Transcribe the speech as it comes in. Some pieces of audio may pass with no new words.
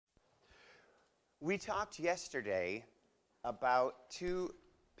We talked yesterday about two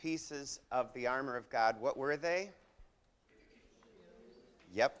pieces of the armor of God. What were they?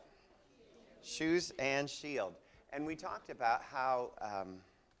 Yep. Shoes and shield. And we talked about how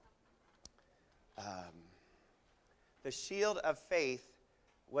the shield of faith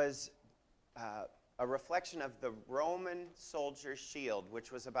was a reflection of the Roman soldier's shield,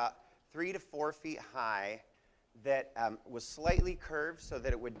 which was about 3 to 4 feet high, that was slightly curved so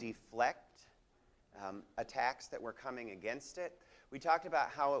that it would deflect attacks that were coming against it. We talked about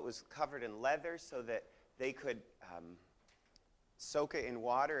how it was covered in leather so that they could soak it in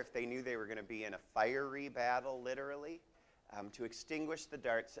water if they knew they were going to be in a fiery battle, literally, to extinguish the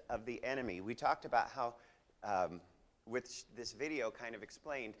darts of the enemy. We talked about how, which this video kind of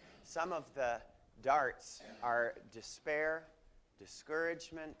explained, some of the darts are despair,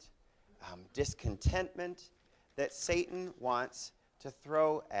 discouragement, discontentment that Satan wants to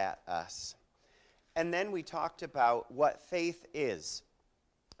throw at us. And then we talked about what faith is.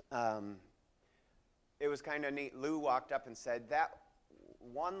 It was kind of neat. Lou walked up and said, "That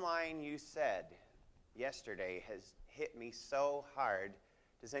one line you said yesterday has hit me so hard.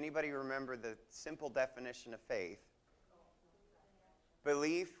 Does anybody remember the simple definition of faith?"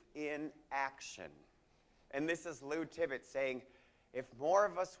 Belief in action. And this is Lou Tibbetts saying, if more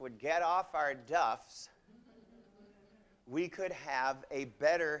of us would get off our duffs, we could have a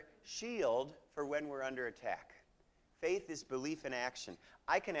better shield for when we're under attack. Faith is belief in action.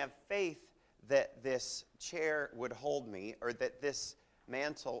 I can have faith that this chair would hold me, or that this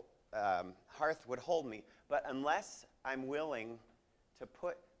mantle hearth would hold me, but unless I'm willing to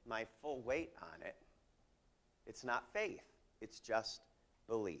put my full weight on it, it's not faith. It's just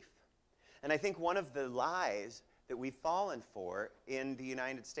belief. And I think one of the lies that we've fallen for in the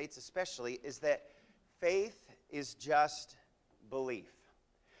United States especially is that faith is just belief.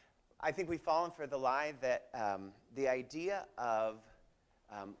 I think we've fallen for the lie that the idea of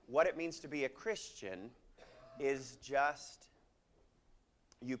what it means to be a Christian is just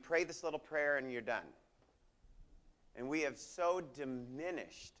you pray this little prayer and you're done. And we have so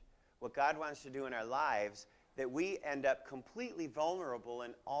diminished what God wants to do in our lives that we end up completely vulnerable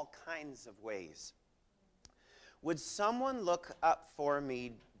in all kinds of ways. Would someone look up for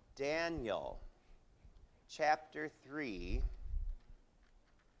me Daniel chapter 3,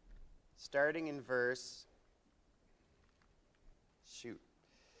 starting in verse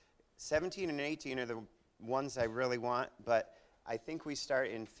 17 and 18 are the ones I really want, but I think we start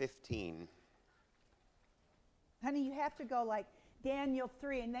in 15. Honey, you have to go like Daniel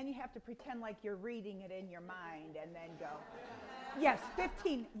 3, and then you have to pretend like you're reading it in your mind, and then go. Yes,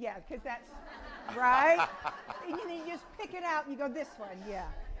 15, yeah, because that's, right? And then you just pick it out, and you go, this one, yeah.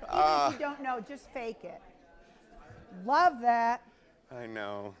 Even if you don't know, just fake it. Love that. I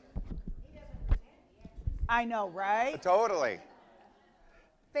know. I know, right? Totally.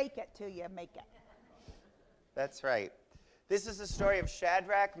 Fake it till you make it. That's right. This is the story of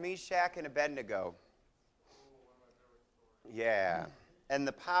Shadrach, Meshach, and Abednego. Yeah. And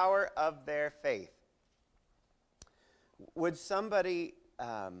the power of their faith. Would somebody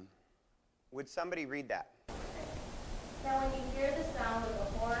read that? Now when you hear the sound of the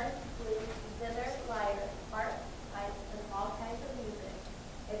horn, flute, zither, lyre, harp, pipes, and all kinds of music,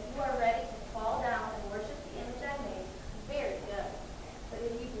 if you are ready to fall down and worship the image I made, very good. But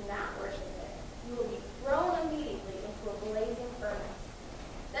if you do not worship it, you will be thrown immediately into a blazing furnace.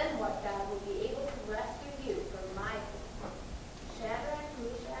 Then what God will be able to rescue you from my hand? Shadrach,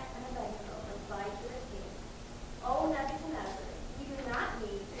 Meshach, and Abednego replied to the king, O Nebuchadnezzar, we do not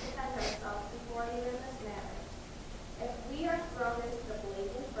need to defend ourselves before you in this matter. If we are thrown into the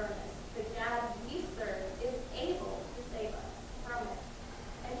blazing furnace, the God we serve is able to save us from it,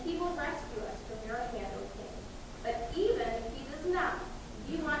 and he will rescue us from your hand, O king. But even if he does not,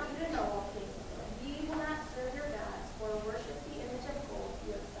 we want you to know, O king, that we will not serve your gods or worship the image of gold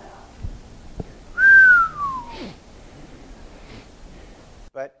you have set up.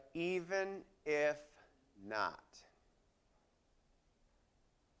 But even if not,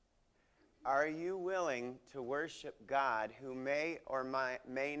 are you willing to worship God who may or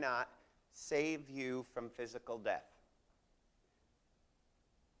may not save you from physical death?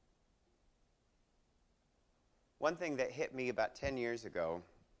 One thing that hit me about 10 years ago,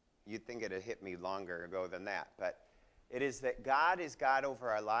 you'd think it had hit me longer ago than that, but it is that God is God over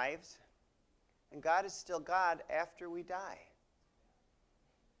our lives, and God is still God after we die.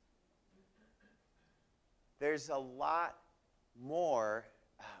 There's a lot more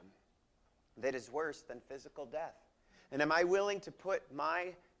that is worse than physical death. And am I willing to put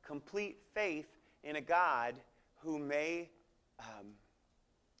my complete faith in a God who may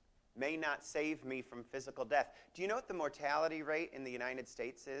may not save me from physical death. Do you know what the mortality rate in the United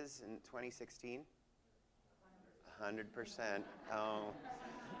States is in 2016? 100%. Oh.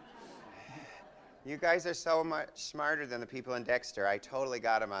 You guys are so much smarter than the people in Dexter. I totally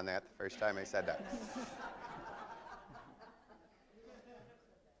got them on that the first time I said that.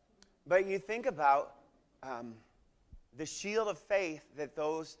 But you think about the shield of faith that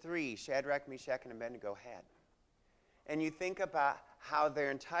those three, Shadrach, Meshach, and Abednego, had. And you think about how their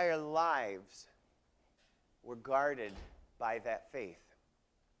entire lives were guarded by that faith.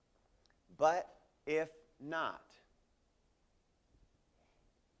 But if not,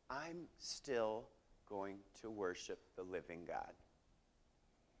 I'm still going to worship the living God.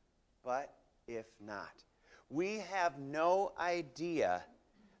 But if not, we have no idea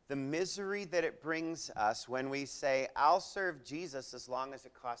the misery that it brings us when we say, I'll serve Jesus as long as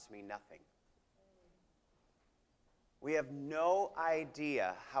it costs me nothing. We have no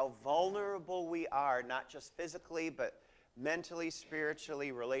idea how vulnerable we are, not just physically, but mentally,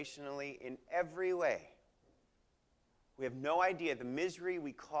 spiritually, relationally, in every way. We have no idea the misery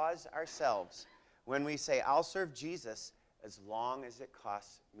we cause ourselves when we say, I'll serve Jesus as long as it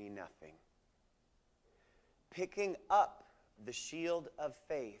costs me nothing. Picking up the shield of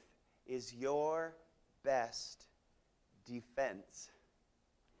faith is your best defense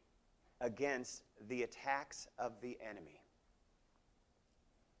against the attacks of the enemy.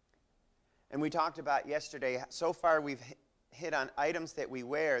 And we talked about yesterday, so far we've hit on items that we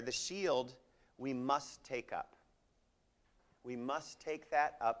wear. The shield we must take up. We must take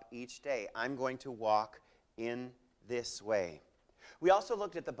that up each day. I'm going to walk in this way. We also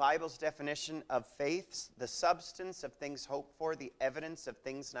looked at the Bible's definition of faith, the substance of things hoped for, the evidence of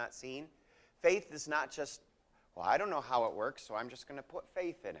things not seen. Faith is not just, well, I don't know how it works, so I'm just going to put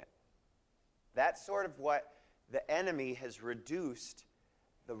faith in it. That's sort of what the enemy has reduced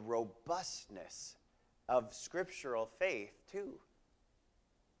the robustness of scriptural faith to.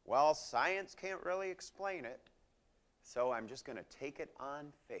 Well, science can't really explain it, so I'm just going to take it on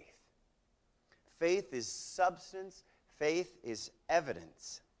faith. Faith is substance. Faith is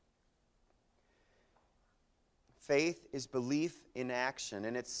evidence. Faith is belief in action,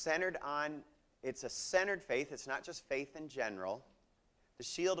 and it's a centered faith. It's not just faith in general. The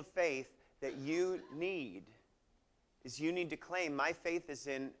shield of faith that you need is you need to claim, my faith is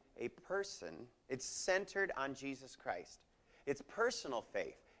in a person. It's centered on Jesus Christ. It's personal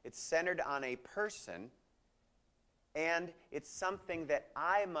faith. It's centered on a person, and it's something that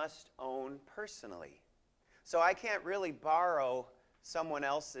I must own personally. So I can't really borrow someone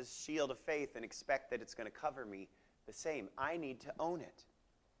else's shield of faith and expect that it's going to cover me the same. I need to own it.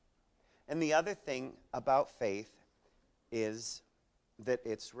 And the other thing about faith is that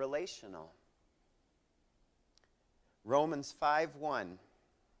it's relational. Romans 5:1.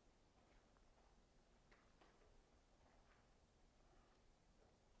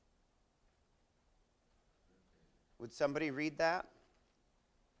 Would somebody read that?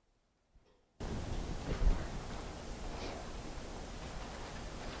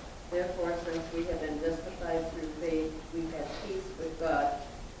 Therefore, since we have been justified through faith, we have peace with God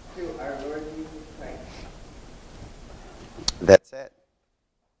through our Lord Jesus Christ. That's it.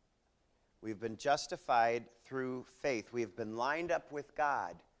 We've been justified through faith. We've been lined up with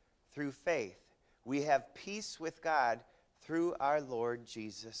God through faith. We have peace with God through our Lord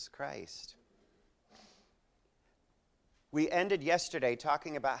Jesus Christ. We ended yesterday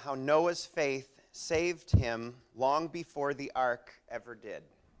talking about how Noah's faith saved him long before the ark ever did.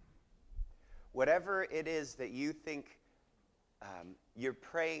 Whatever it is that you think you're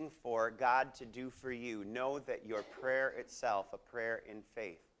praying for God to do for you, know that your prayer itself, a prayer in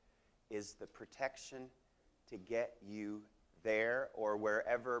faith, is the protection to get you there or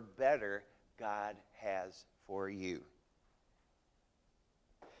wherever better God has for you.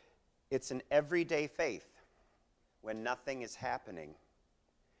 It's an everyday faith when nothing is happening.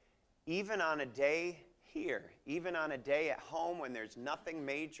 Even on a day here, even on a day at home when there's nothing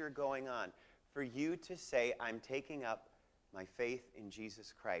major going on, for you to say, I'm taking up my faith in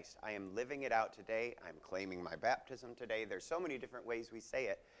Jesus Christ. I am living it out today. I'm claiming my baptism today. There's so many different ways we say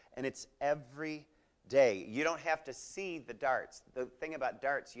it, and it's every day. You don't have to see the darts. The thing about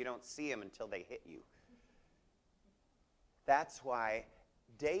darts, you don't see them until they hit you. That's why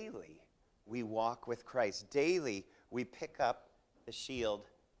daily we walk with Christ. Daily we pick up the shield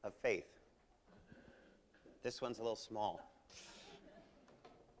of faith. This one's a little small.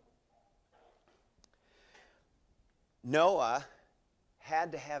 Noah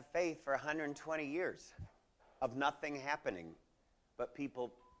had to have faith for 120 years of nothing happening but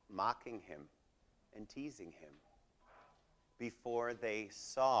people mocking him and teasing him before they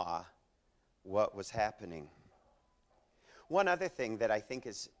saw what was happening. One other thing that I think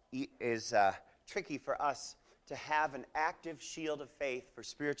is tricky for us to have an active shield of faith for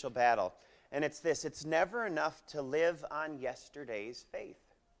spiritual battle, and it's this: it's never enough to live on yesterday's faith.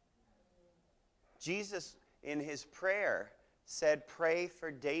 Jesus, in his prayer, said, pray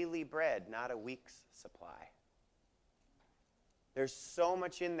for daily bread, not a week's supply. There's so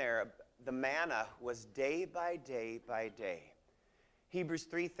much in there. The manna was day by day by day. Hebrews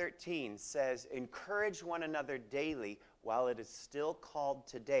 3:13 says, encourage one another daily while it is still called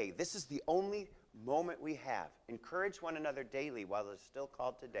today. This is the only moment we have. Encourage one another daily while it is still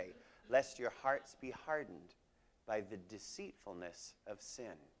called today, lest your hearts be hardened by the deceitfulness of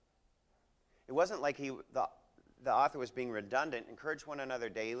sin. It wasn't like the author was being redundant. Encourage one another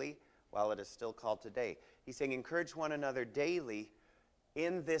daily while it is still called today. He's saying encourage one another daily.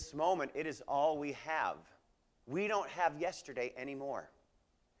 In this moment, it is all we have. We don't have yesterday anymore.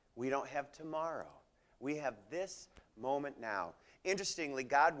 We don't have tomorrow. We have this moment now. Interestingly,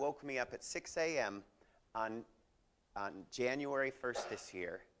 God woke me up at 6 a.m. on January 1st this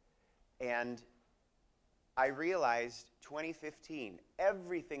year, and I realized 2015,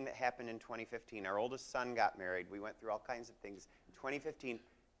 everything that happened in 2015, our oldest son got married, we went through all kinds of things. In 2015,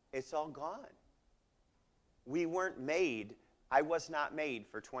 it's all gone. We weren't made. I was not made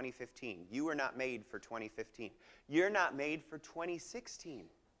for 2015. You were not made for 2015. You're not made for 2016.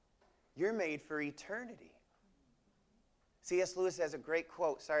 You're made for eternity. C.S. Lewis has a great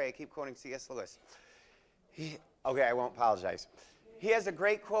quote. Sorry, I keep quoting C.S. Lewis. Okay, I won't apologize. He has a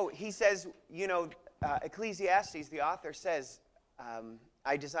great quote. He says, Ecclesiastes, the author says,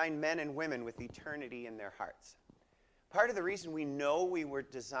 I designed men and women with eternity in their hearts. Part of the reason we know we were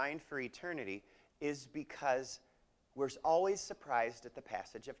designed for eternity is because we're always surprised at the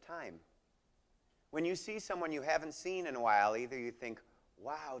passage of time. When you see someone you haven't seen in a while, either you think,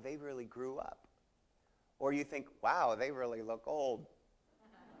 wow, they really grew up, or you think, wow, they really look old.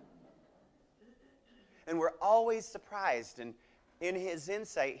 And we're always surprised, and in his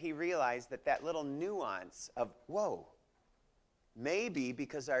insight, he realized that little nuance of, whoa, maybe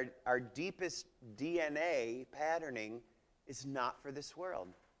because our deepest DNA patterning is not for this world,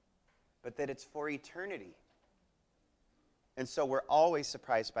 but that it's for eternity. And so we're always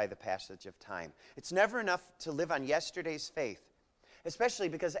surprised by the passage of time. It's never enough to live on yesterday's faith, especially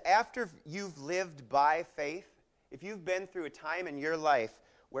because after you've lived by faith, if you've been through a time in your life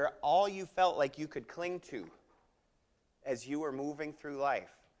where all you felt like you could cling to as you were moving through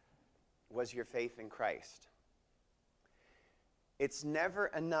life was your faith in Christ. It's never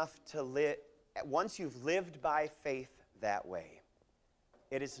enough to live, once you've lived by faith that way,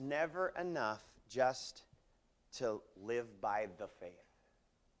 it is never enough just to live by the faith.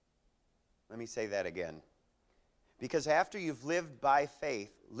 Let me say that again. Because after you've lived by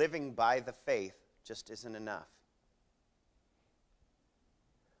faith, living by the faith just isn't enough.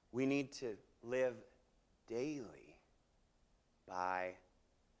 We need to live daily by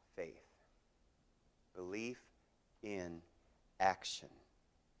faith. Belief in action.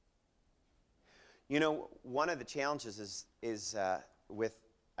 One of the challenges is with,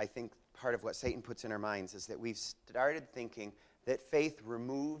 I think, part of what Satan puts in our minds is that we've started thinking that faith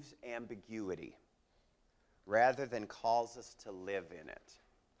removes ambiguity rather than calls us to live in it.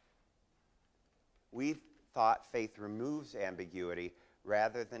 We've thought faith removes ambiguity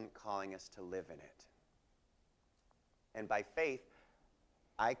rather than calling us to live in it. And by faith,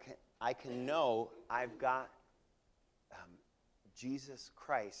 I can know I've got Jesus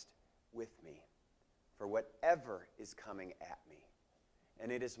Christ with me for whatever is coming at me.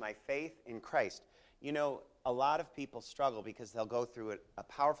 And it is my faith in Christ. A lot of people struggle because they'll go through a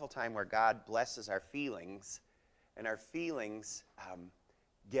powerful time where God blesses our feelings, and our feelings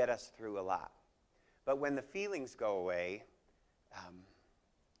get us through a lot. But when the feelings go away,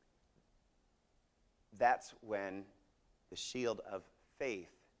 that's when the shield of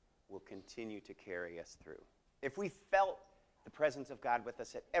faith will continue to carry us through. If we felt the presence of God with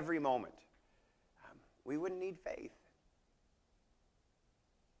us at every moment, we wouldn't need faith.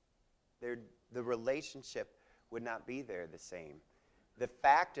 The relationship would not be there the same. The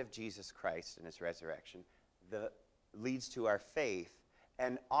fact of Jesus Christ and his resurrection leads to our faith,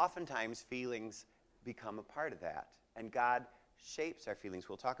 and oftentimes feelings become a part of that. And God shapes our feelings.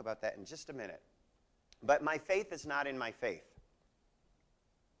 We'll talk about that in just a minute. But my faith is not in my faith.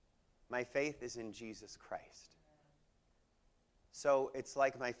 My faith is in Jesus Christ. So it's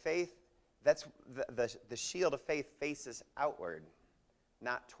like my faith, that's the shield of faith faces outward,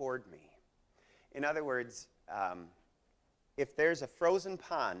 not toward me. In other words, if there's a frozen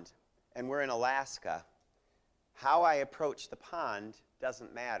pond and we're in Alaska, how I approach the pond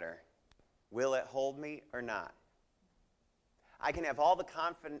doesn't matter. Will it hold me or not? I can have all the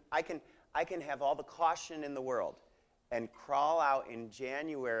I can have all the caution in the world and crawl out in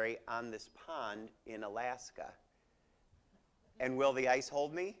January on this pond in Alaska. And will the ice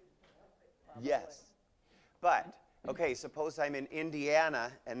hold me? Probably. Yes. But, okay, suppose I'm in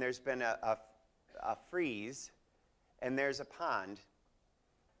Indiana and there's been a freeze and there's a pond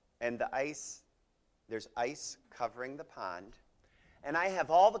and there's ice covering the pond, and I have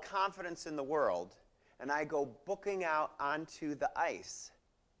all the confidence in the world, and I go booking out onto the ice.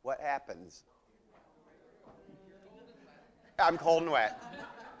 What happens? I'm cold and wet.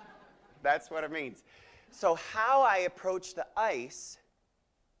 That's what it means. So how I approach the ice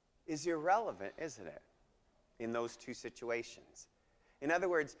is irrelevant, isn't it, in those two situations? In other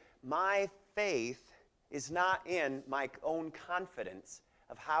words, my faith is not in my own confidence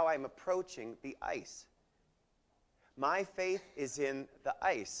of how I'm approaching the ice. My faith is in the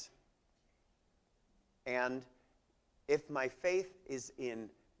ice. And if my faith is in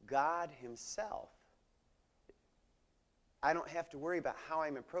God himself, I don't have to worry about how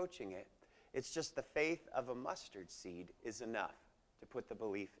I'm approaching it. It's just the faith of a mustard seed is enough to put the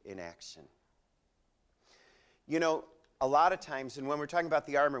belief in action. You know, a lot of times, and when we're talking about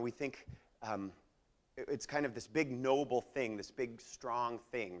the armor, we think it's kind of this big noble thing, this big strong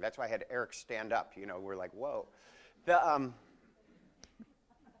thing. That's why I had Eric stand up. You know, we're like, whoa. The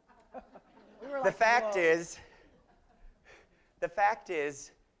fact is,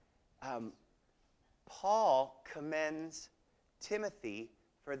 Paul commends Timothy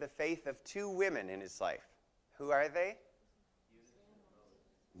for the faith of two women in his life. Who are they?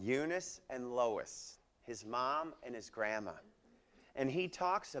 Eunice and Lois, his mom and his grandma. And he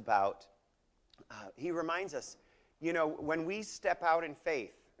talks about, he reminds us, you know, when we step out in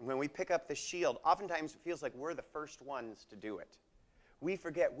faith, when we pick up the shield, oftentimes it feels like we're the first ones to do it. We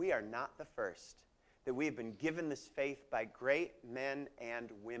forget we are not the first, that we have been given this faith by great men and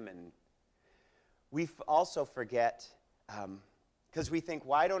women. We also forget, because we think,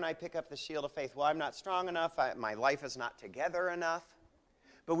 why don't I pick up the shield of faith? Well, I'm not strong enough. My life is not together enough.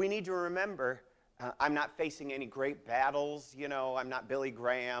 But we need to remember, I'm not facing any great battles. You know, I'm not Billy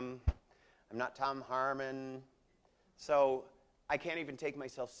Graham. I'm not Tom Harmon. So I can't even take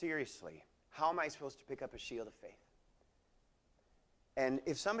myself seriously. How am I supposed to pick up a shield of faith? And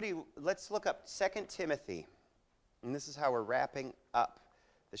if somebody, let's look up 2 Timothy. And this is how we're wrapping up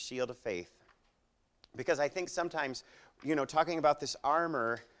the shield of faith. Because I think sometimes, you know, talking about this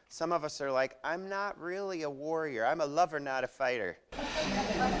armor, some of us are like, I'm not really a warrior. I'm a lover, not a fighter.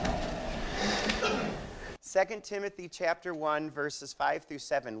 2 Timothy chapter 1, verses 5 through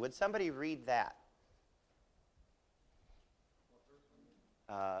 7. Would somebody read that?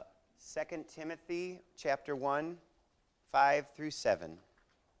 2 Timothy chapter 1, 5 through 7.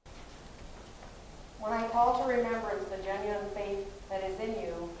 When I call to remembrance the genuine faith that is in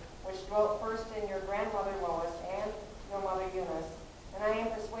you, which dwelt first in your grandmother Lois and your mother Eunice, and I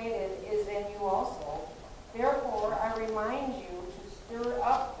am persuaded is in you also. Therefore, I remind you to stir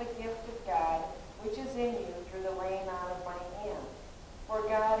up the gift of God, which is in you through the laying on of my hand. For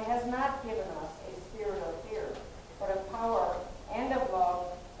God has not given us a spirit of fear, but of power and of love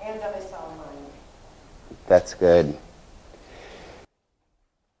and of a sound mind. That's good.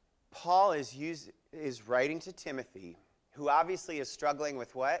 Paul is writing to Timothy, who obviously is struggling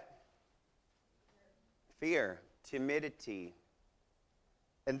with what? Fear, timidity.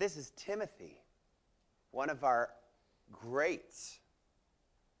 And this is Timothy, one of our greats.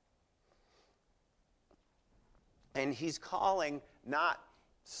 And he's calling not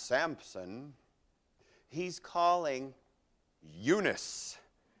Samson, he's calling Eunice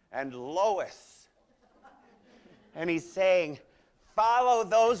and Lois. And he's saying, follow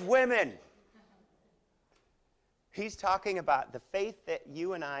those women. He's talking about the faith that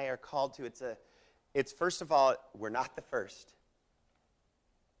you and I are called to. It's first of all, we're not the first.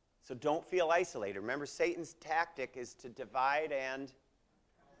 So don't feel isolated. Remember, Satan's tactic is to divide and,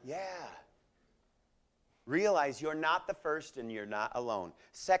 realize you're not the first and you're not alone.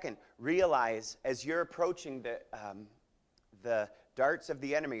 Second, realize as you're approaching the darts of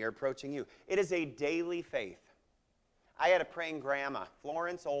the enemy are approaching you. It is a daily faith. I had a praying grandma,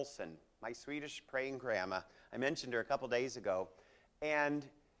 Florence Olson, my Swedish praying grandma. I mentioned her a couple days ago. And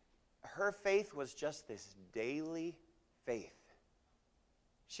her faith was just this daily faith.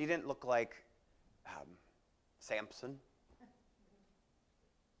 She didn't look like Samson.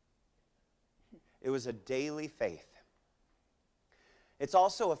 It was a daily faith. It's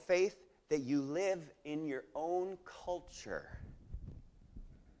also a faith that you live in your own culture.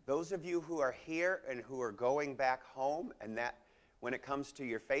 Those of you who are here and who are going back home, and that when it comes to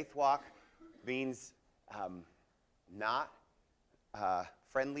your faith walk means not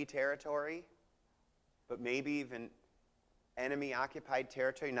friendly territory, but maybe even enemy-occupied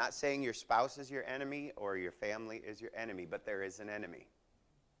territory. Not saying your spouse is your enemy or your family is your enemy, but there is an enemy.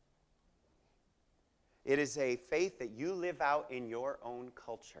 It is a faith that you live out in your own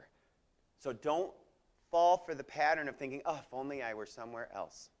culture. So don't fall for the pattern of thinking, oh, if only I were somewhere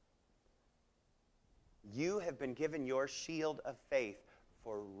else. You have been given your shield of faith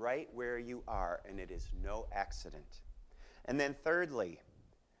for right where you are, and it is no accident. And then thirdly,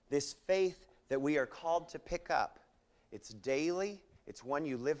 this faith that we are called to pick up, it's daily, it's one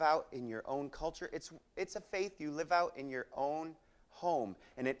you live out in your own culture, it's a faith you live out in your own home,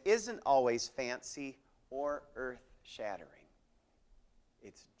 and it isn't always fancy or earth-shattering.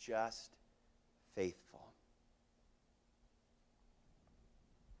 It's just faithful.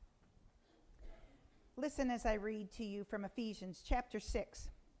 Listen as I read to you from Ephesians chapter 6,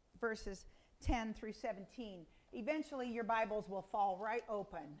 verses 10 through 17. Eventually, your Bibles will fall right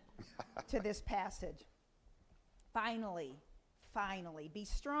open to this passage. Finally, be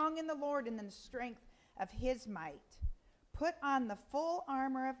strong in the Lord and in the strength of his might. Put on the full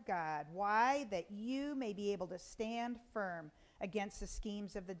armor of God. Why? That you may be able to stand firm against the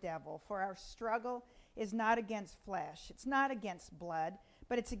schemes of the devil. For our struggle is not against flesh. It's not against blood,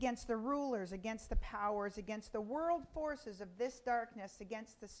 but it's against the rulers, against the powers, against the world forces of this darkness,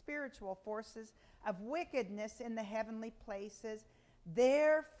 against the spiritual forces of wickedness in the heavenly places.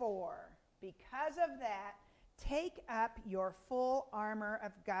 Therefore, because of that, take up your full armor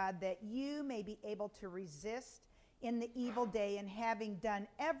of God, that you may be able to resist in the evil day, and having done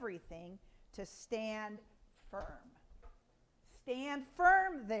everything, to stand firm. Stand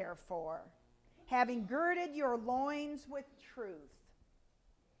firm, therefore, having girded your loins with truth,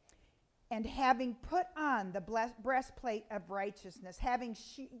 and having put on the breastplate of righteousness, having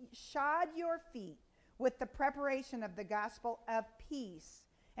shod your feet with the preparation of the gospel of peace,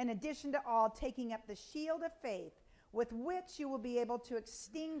 in addition to all, taking up the shield of faith, with which you will be able to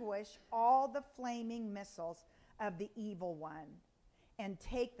extinguish all the flaming missiles of the evil one, and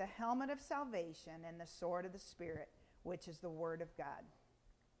take the helmet of salvation and the sword of the Spirit, which is the word of God.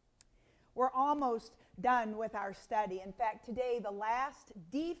 We're almost done with our study. In fact, today the last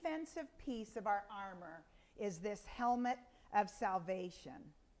defensive piece of our armor is this helmet of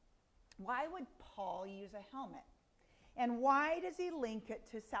salvation. Why would Paul use a helmet? And why does he link it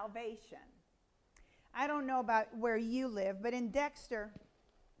to salvation? I don't know about where you live, but in Dexter,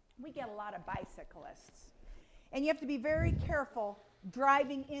 we get a lot of bicyclists. And you have to be very careful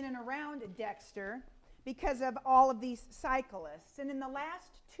driving in and around Dexter because of all of these cyclists. And in the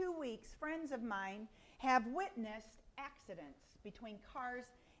last 2 weeks, friends of mine have witnessed accidents between cars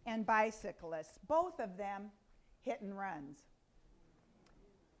and bicyclists, both of them hit and runs.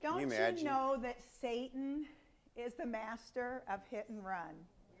 Don't you know that Satan is the master of hit and run?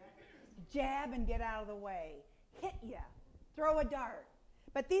 Jab and get out of the way. Hit you. Throw a dart.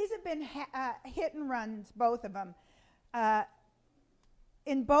 But these have been hit and runs, both of them.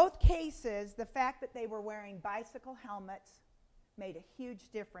 In both cases, the fact that they were wearing bicycle helmets made a huge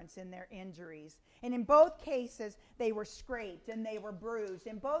difference in their injuries. And in both cases, they were scraped and they were bruised.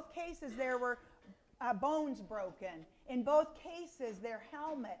 In both cases, there were bones broken. In both cases, their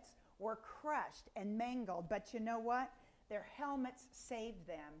helmets were crushed and mangled. But you know what? Their helmets saved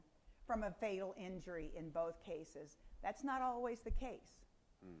them from a fatal injury in both cases. That's not always the case.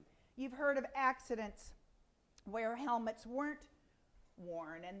 You've heard of accidents where helmets weren't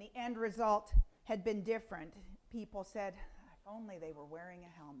worn and the end result had been different. People said, if only they were wearing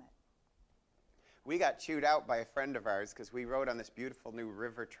a helmet. We got chewed out by a friend of ours because we rode on this beautiful new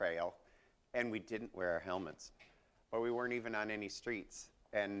river trail and we didn't wear our helmets, or we weren't even on any streets.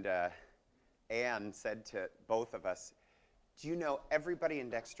 And Ann said to both of us, do you know everybody in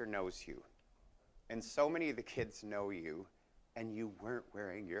Dexter knows you? And so many of the kids know you, and you weren't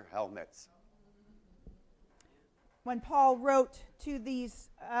wearing your helmets. When Paul wrote to these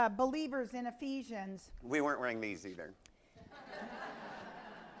believers in Ephesians, we weren't wearing these either.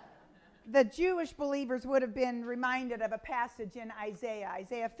 The Jewish believers would have been reminded of a passage in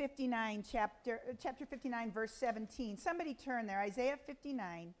Isaiah 59, chapter 59, verse 17. Somebody turn there, Isaiah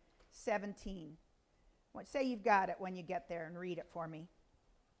 59, 17. Say you've got it when you get there and read it for me.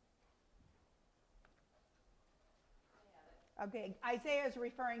 Okay, Isaiah is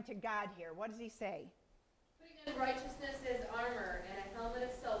referring to God here. What does he say? Putting on righteousness as armor and a helmet of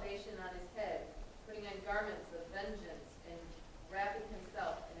salvation on his head, putting on garments of vengeance and wrapping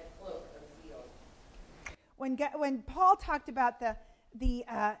himself in a cloak of zeal. When Paul talked about the the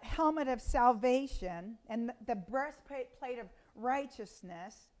helmet of salvation and the breastplate of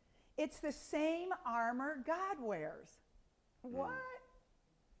righteousness, it's the same armor God wears. What?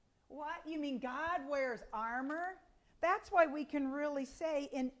 What? You mean God wears armor? That's why we can really say,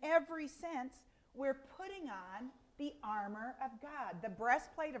 in every sense, we're putting on the armor of God. The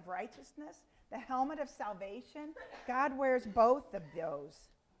breastplate of righteousness, the helmet of salvation, God wears both of those.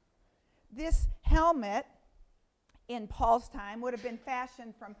 This helmet, in Paul's time, would have been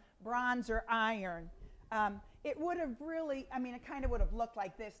fashioned from bronze or iron. It would have really, it kind of would have looked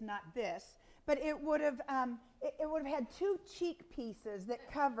like this, not this, but it would have had two cheek pieces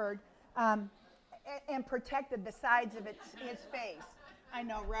that covered and protected the sides of his face. I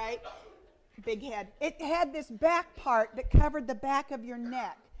know, right? Big head. It had this back part that covered the back of your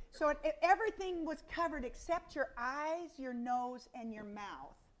neck. So everything was covered except your eyes, your nose, and your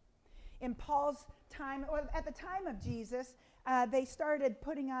mouth. In Paul's time, or at the time of Jesus, they started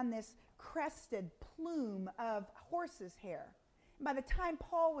putting on this crested plume of horse's hair. And by the time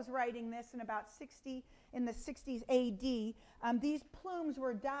Paul was writing this in the 60s AD, these plumes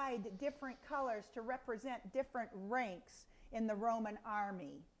were dyed different colors to represent different ranks in the Roman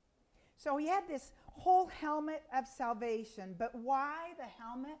army. So he had this whole helmet of salvation, but why the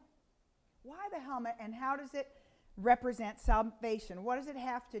helmet? Why the helmet, and how does it represent salvation? What does it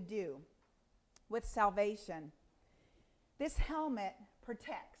have to do with salvation? This helmet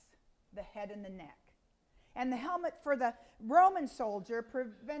protects the head and the neck. And the helmet for the Roman soldier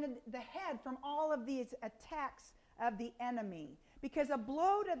prevented the head from all of these attacks of the enemy, because a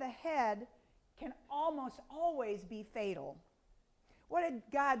blow to the head can almost always be fatal. What did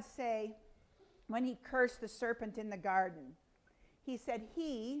God say when he cursed the serpent in the garden? He said,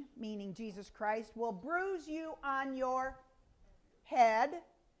 he, meaning Jesus Christ, will bruise you on your head,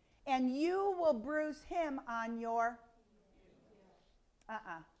 and you will bruise him on your...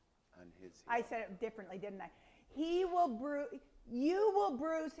 On his heel. I said it differently, didn't I?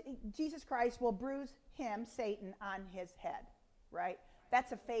 Jesus Christ will bruise him, Satan, on his head, right?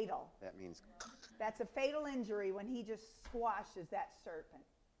 That's a fatal. That's a fatal injury when he just squashes that serpent.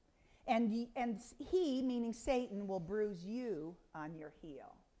 And he, meaning Satan, will bruise you on your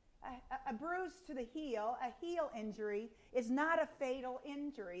heel. A bruise to the heel, a heel injury, is not a fatal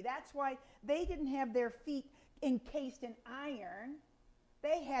injury. That's why they didn't have their feet encased in iron.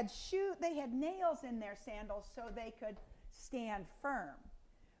 They had nails in their sandals so they could stand firm.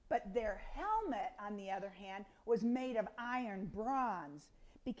 But their helmet, on the other hand, was made of iron bronze,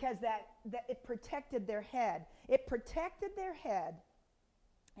 because that it protected their head. It protected their head,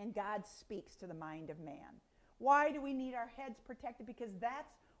 and God speaks to the mind of man. Why do we need our heads protected? Because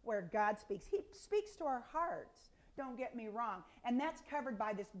that's where God speaks. He speaks to our hearts, don't get me wrong, and that's covered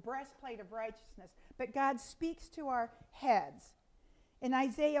by this breastplate of righteousness. But God speaks to our heads. In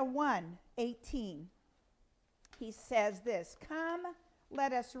Isaiah 1:18, he says this, "Come,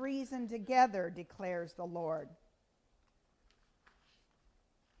 let us reason together, declares the Lord."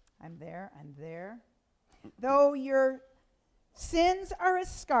 I'm there. Though your sins are as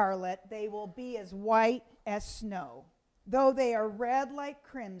scarlet, they will be as white as snow. Though they are red like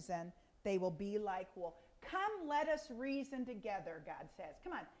crimson, they will be like wool. Come, let us reason together, God says.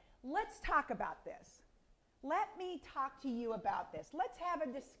 Come on, let's talk about this. Let me talk to you about this. Let's have a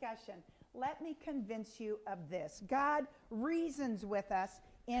discussion. Let me convince you of this. God reasons with us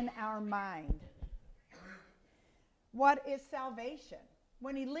in our mind. What is salvation?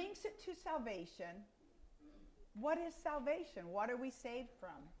 When he links it to salvation, what is salvation? What are we saved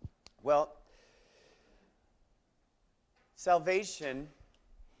from? Well, salvation,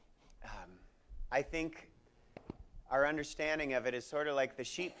 I think our understanding of it is sort of like the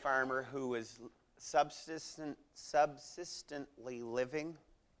sheep farmer who was subsistently living.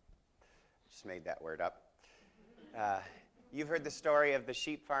 Just made that word up. You've heard the story of the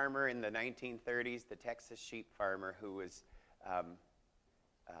sheep farmer in the 1930s, the Texas sheep farmer who was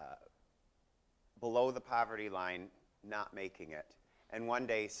below the poverty line, not making it. And one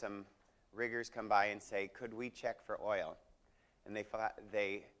day some riggers come by and say, "Could we check for oil?" And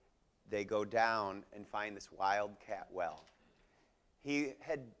they go down and find this wildcat well.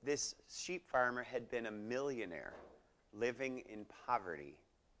 This sheep farmer had been a millionaire living in poverty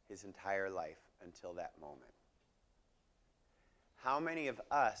his entire life until that moment. How many of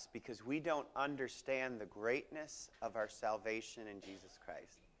us, because we don't understand the greatness of our salvation in Jesus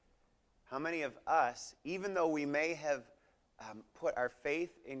Christ, how many of us, even though we may have put our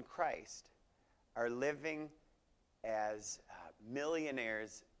faith in Christ, are living as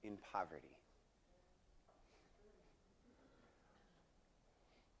millionaires in poverty?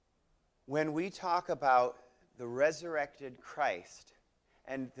 When we talk about the resurrected Christ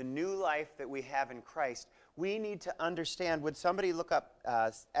and the new life that we have in Christ, we need to understand. Would somebody look up,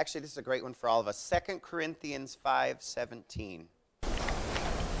 actually this is a great one for all of us, 2 Corinthians 5:17.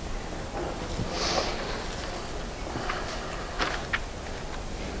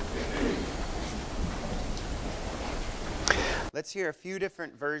 Let's hear a few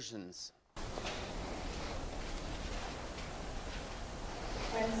different versions.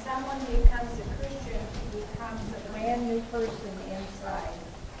 When someone becomes a Christian, he becomes a brand new person inside.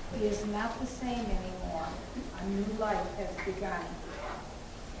 He is not the same anymore. A new life has begun.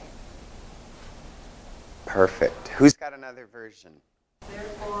 Perfect. Who's got another version?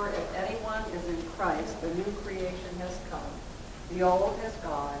 Therefore, if anyone is in Christ, the new creation has come. The old has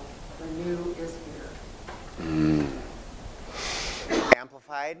gone, the new is here.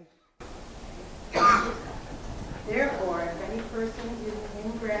 Amplified? Therefore, if any person is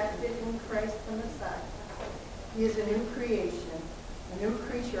engrafted in Christ the Messiah, he is a new creation, a new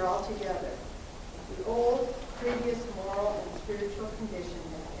creature altogether. The old, previous moral and spiritual condition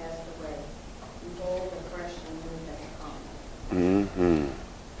has passed away. Behold, the fresh and new has come. Mm-hmm.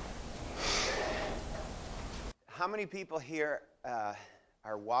 How many people here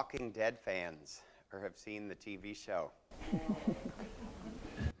are Walking Dead fans or have seen the TV show?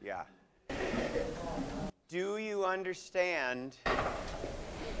 Yeah. Do you understand?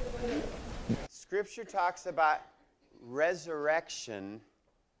 Scripture talks about resurrection,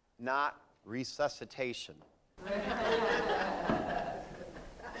 not resuscitation.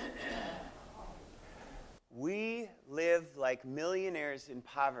 We live like millionaires in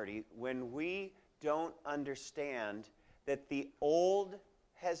poverty when we don't understand that the old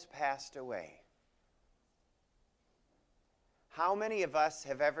has passed away. How many of us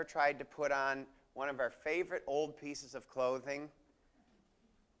have ever tried to put on one of our favorite old pieces of clothing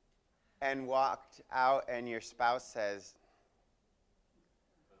and walked out and your spouse says,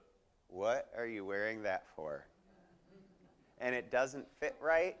 "What are you wearing that for?" And it doesn't fit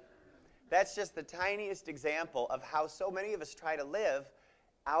right? That's just the tiniest example of how so many of us try to live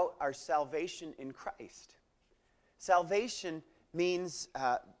out our salvation in Christ. Salvation means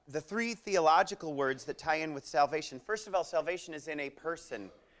the three theological words that tie in with salvation. First of all, salvation is in a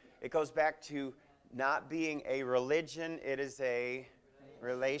person. It goes back to not being a religion, it is a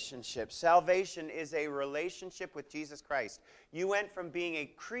relationship. Salvation is a relationship with Jesus Christ. You went from being a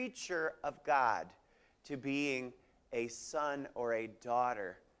creature of God to being a son or a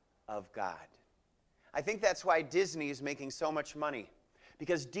daughter of God. I think that's why Disney is making so much money.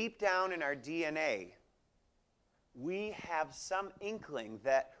 Because deep down in our DNA, we have some inkling,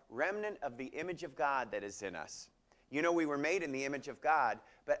 that remnant of the image of God that is in us. You know, we were made in the image of God,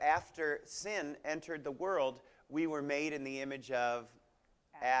 but after sin entered the world, we were made in the image of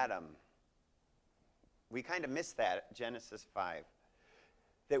Adam. We kind of missed that at Genesis 5.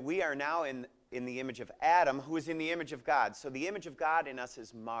 That we are now in the image of Adam, who is in the image of God. So the image of God in us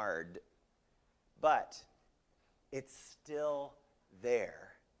is marred, but it's still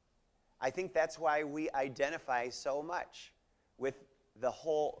there. I think that's why we identify so much with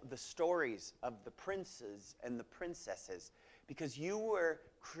the stories of the princes and the princesses, because you were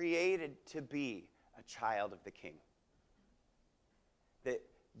created to be a child of the King. That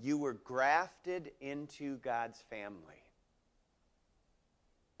you were grafted into God's family.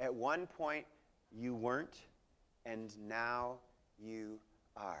 At one point, you weren't, and now you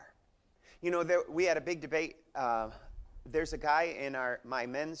are. You know, we had a big debate. There's a guy in my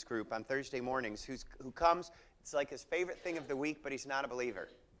men's group on Thursday mornings who comes. It's like his favorite thing of the week, but he's not a believer.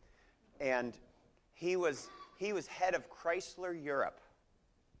 And he was head of Chrysler Europe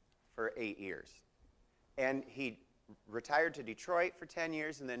for 8 years. And he retired to Detroit for 10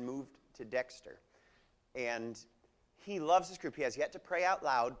 years and then moved to Dexter. And he loves this group. He has yet to pray out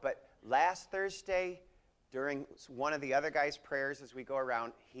loud, but last Thursday, during one of the other guys' prayers as we go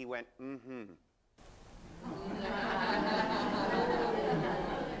around, he went, mm-hmm.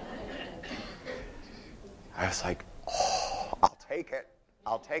 I was like, oh, I'll take it.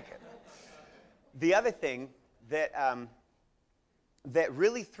 I'll take it. The other thing that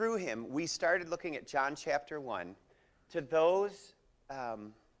really threw him, we started looking at John chapter 1. To those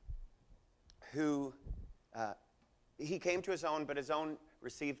who, he came to his own, but his own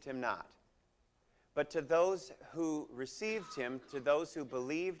received him not. But to those who received him, to those who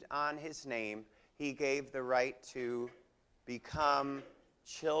believed on his name, he gave the right to become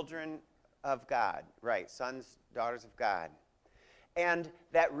children of God. Right, sons, daughters of God. And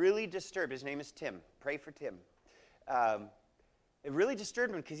that really disturbed, his name is Tim. Pray for Tim. It really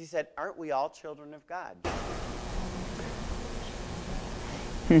disturbed him because he said, aren't we all children of God?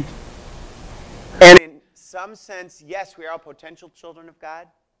 And in some sense, yes, we are all potential children of God,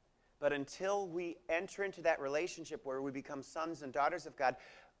 but until we enter into that relationship where we become sons and daughters of God,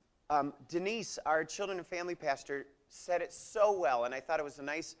 Denise, our children and family pastor, said it so well, and I thought it was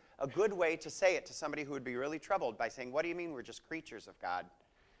a good way to say it to somebody who would be really troubled by saying, what do you mean we're just creatures of God?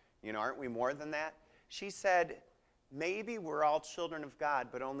 You know, aren't we more than that? She said, maybe we're all children of God,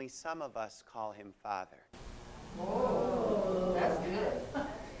 but only some of us call him Father. Oh, that's good.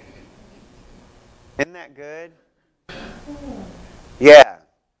 Isn't that good? Yeah,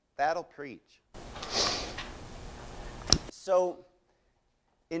 that'll preach. So,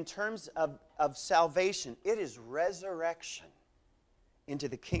 in terms of salvation, it is resurrection into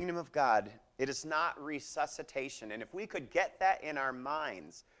the kingdom of God. It is not resuscitation. And if we could get that in our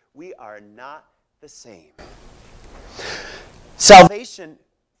minds, we are not the same. Salvation,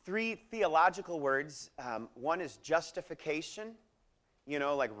 3 theological words. One is justification. You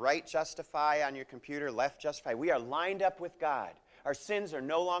know, like right justify on your computer, left justify. We are lined up with God. Our sins are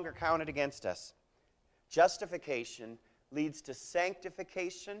no longer counted against us. Justification leads to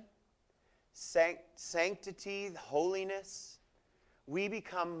sanctification, sanctity, holiness. We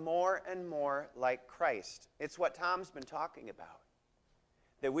become more and more like Christ. It's what Tom's been talking about,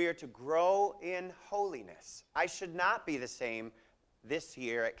 that we are to grow in holiness. I should not be the same this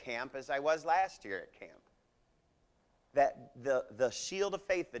year at camp as I was last year at camp. That the shield of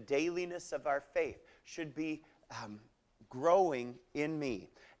faith, the dailiness of our faith, should be growing in me.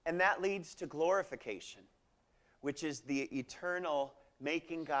 And that leads to glorification, which is the eternal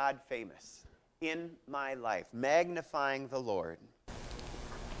making God famous in my life, magnifying the Lord.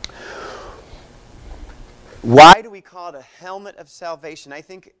 Why do we call it a helmet of salvation? I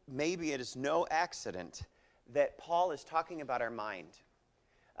think maybe it is no accident that Paul is talking about our mind.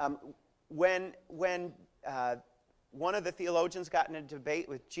 When one of the theologians got in a debate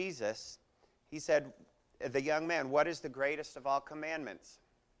with Jesus, he said, the young man, what is the greatest of all commandments?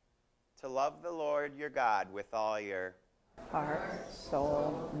 To love the Lord your God with all your Heart,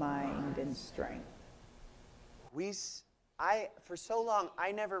 soul, mind, and strength. For so long,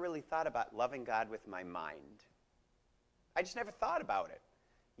 I never really thought about loving God with my mind. I just never thought about it.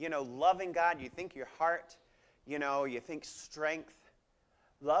 You know, loving God, you think your heart, you know, you think strength.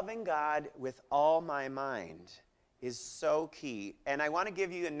 Loving God with all my mind is so key. And I want to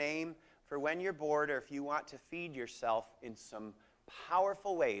give you a name for when you're bored or if you want to feed yourself in some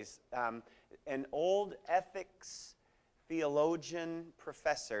powerful ways. An old ethics theologian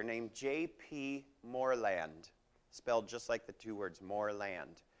professor named J.P. Moreland, spelled just like the 2 words,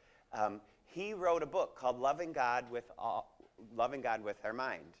 Moreland. He wrote a book called Loving God with Our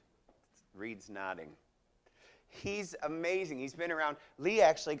Mind. Reed's nodding. He's amazing. He's been around. Lee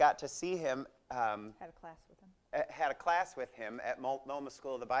actually got to see him. Had a class with him. Had a class with him at Multnomah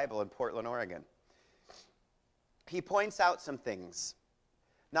School of the Bible in Portland, Oregon. He points out some things.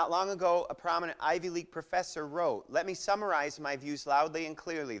 Not long ago, a prominent Ivy League professor wrote, "Let me summarize my views loudly and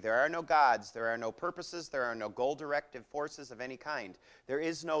clearly. There are no gods, there are no purposes, there are no goal-directed forces of any kind. There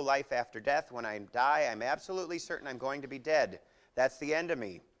is no life after death. When I die, I'm absolutely certain I'm going to be dead. That's the end of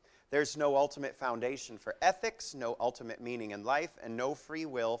me. There's no ultimate foundation for ethics, no ultimate meaning in life, and no free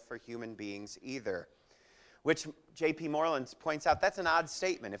will for human beings either." Which J.P. Moreland points out, that's an odd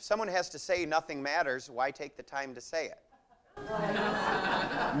statement. If someone has to say nothing matters, why take the time to say it?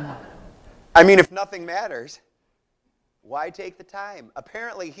 I mean, if nothing matters, why take the time?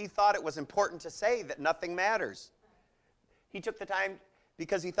 Apparently, he thought it was important to say that nothing matters. He took the time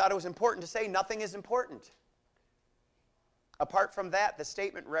because he thought it was important to say nothing is important. Apart from that, the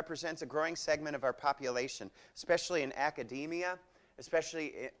statement represents a growing segment of our population, especially in academia,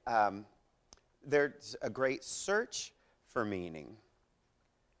 especially there's a great search for meaning.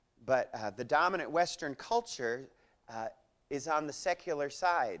 But the dominant Western culture is on the secular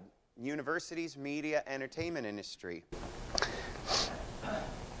side. Universities, media, entertainment industry.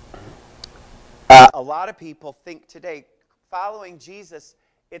 A lot of people think today, following Jesus,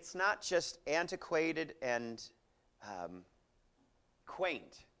 it's not just antiquated and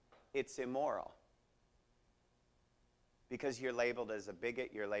quaint. It's immoral. Because you're labeled as a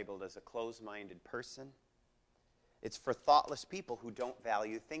bigot, you're labeled as a closed-minded person. It's for thoughtless people who don't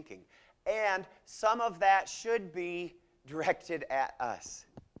value thinking. And some of that should be directed at us.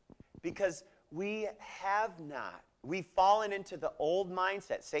 Because we've fallen into the old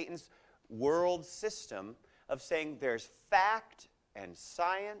mindset, Satan's world system of saying there's fact and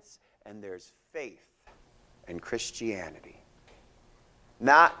science and there's faith and Christianity.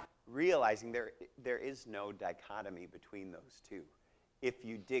 Not realizing there is no dichotomy between those two if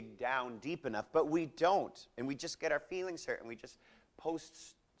you dig down deep enough. But we don't, and we just get our feelings hurt, and we just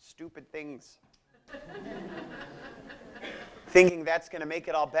post stupid things Thinking that's going to make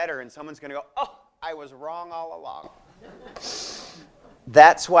it all better, and someone's going to go, oh, I was wrong all along.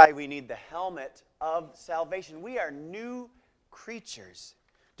 That's why we need the helmet of salvation. We are new creatures.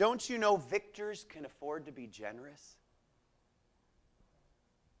 Don't you know victors can afford to be generous?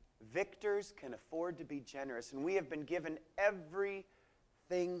 Victors can afford to be generous, and we have been given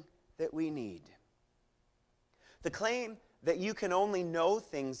everything that we need. The claim that you can only know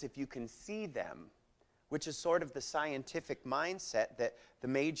things if you can see them, which is sort of the scientific mindset that the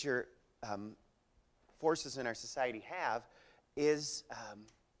major forces in our society have, is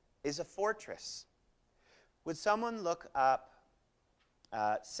a fortress. Would someone look up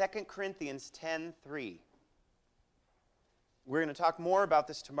 2 Corinthians 10:3? We're going to talk more about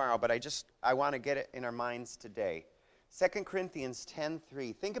this tomorrow, but I want to get it in our minds today. 2 Corinthians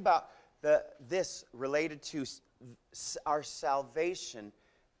 10:3. Think about this related to our salvation,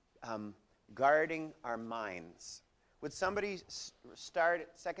 guarding our minds. Would somebody start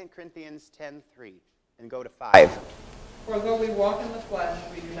at 2 Corinthians 10:3 and go to 5? For though we walk in the flesh,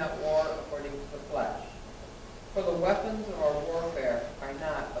 we do not war according to the flesh. For the weapons of our warfare are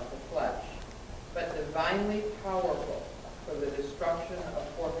not of the flesh, but divinely powerful for the destruction of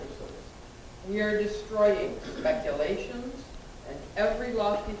fortresses. We are destroying speculations and every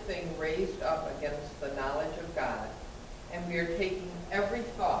lofty thing raised up against the knowledge of God, and we are taking every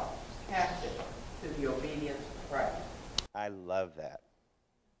thought captive to the obedience of Christ. I love that.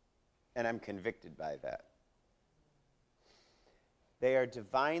 And I'm convicted by that. They are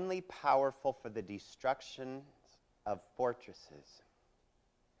divinely powerful for the destruction of fortresses.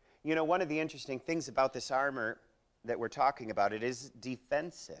 You know, one of the interesting things about this armor that we're talking about, it is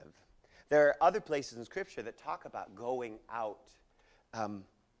defensive. There are other places in Scripture that talk about going out.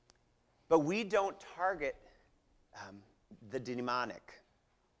 But we don't target the demonic.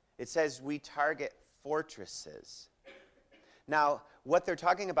 It says we target fortresses. Now, what they're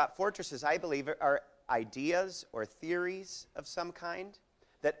talking about fortresses, I believe, are ideas or theories of some kind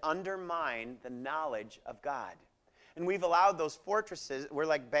that undermine the knowledge of God. And we've allowed those fortresses, we're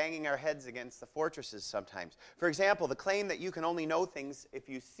like banging our heads against the fortresses sometimes. For example, the claim that you can only know things if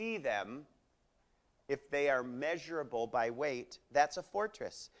you see them, if they are measurable by weight, that's a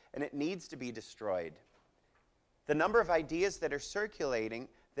fortress, and it needs to be destroyed. The number of ideas that are circulating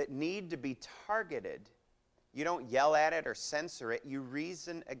that need to be targeted, you don't yell at it or censor it, you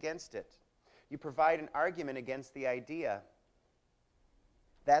reason against it. You provide an argument against the idea.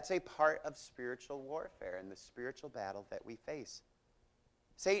 That's a part of spiritual warfare and the spiritual battle that we face.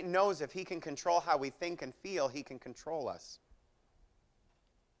 Satan knows if he can control how we think and feel, he can control us.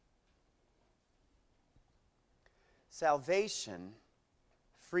 Salvation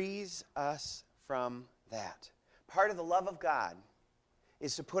frees us from that. Part of the love of God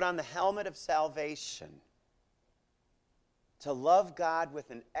is to put on the helmet of salvation, to love God with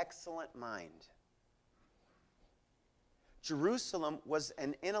an excellent mind. Jerusalem was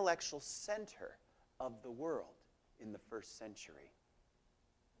an intellectual center of the world in the first century.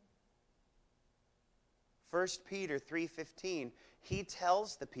 1 Peter 3:15, he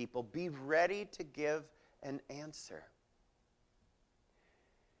tells the people, be ready to give an answer.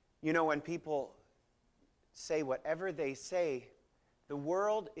 You know, when people say whatever they say, the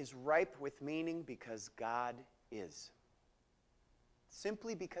world is ripe with meaning because God is.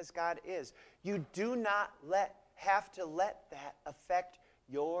 Simply because God is. You do not have to let that affect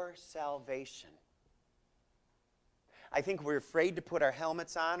your salvation. I think we're afraid to put our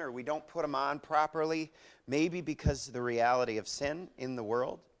helmets on, or we don't put them on properly, maybe because of the reality of sin in the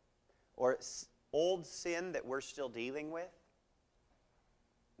world, or old sin that we're still dealing with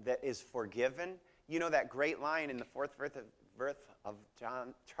that is forgiven. You know that great line in the fourth verse of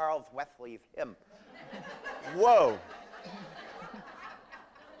Charles Wesley's hymn. Whoa.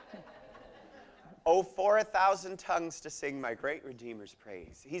 Oh, for 1,000 tongues to sing my great Redeemer's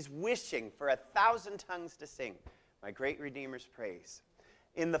praise. He's wishing for 1,000 tongues to sing my great Redeemer's praise.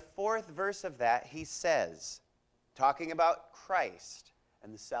 In the fourth verse of that, he says, talking about Christ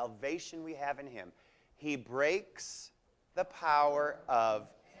and the salvation we have in him, he breaks the power of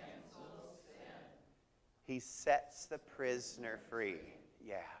sin. He sets the prisoner free.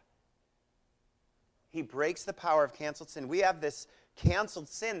 Yeah. He breaks the power of canceled sin. We have this canceled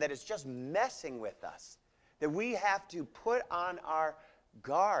sin that is just messing with us, that we have to put on our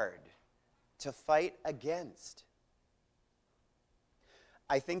guard to fight against.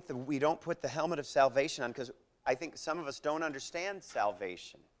 I think that we don't put the helmet of salvation on because I think some of us don't understand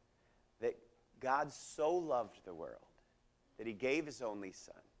salvation, that God so loved the world that he gave his only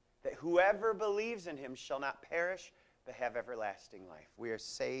Son, that whoever believes in him shall not perish but have everlasting life. We are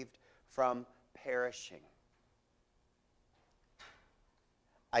saved from perishing.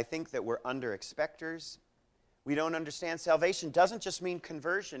 I think that we're under-expecters. We don't understand salvation doesn't just mean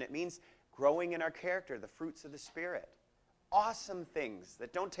conversion. It means growing in our character, the fruits of the Spirit. Awesome things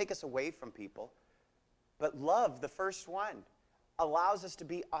that don't take us away from people. But love, the first one, allows us to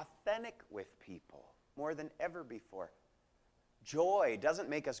be authentic with people more than ever before. Joy doesn't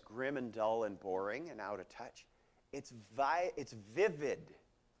make us grim and dull and boring and out of touch. It's vivid.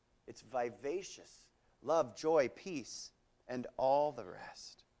 It's vivacious. Love, joy, peace, and all the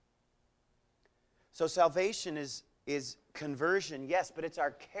rest. So salvation is conversion, yes, but it's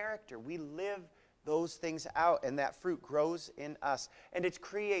our character. We live those things out, and that fruit grows in us. And it's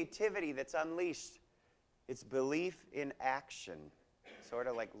creativity that's unleashed. It's belief in action, sort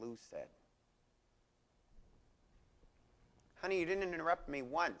of like Lou said. Honey, you didn't interrupt me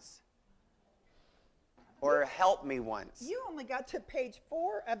once. Or help me once. You only got to page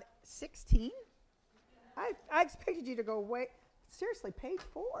 4 of 16? I expected you to go, wait, seriously, page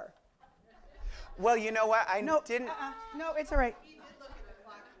 4. Well, you know what? No, it's all right.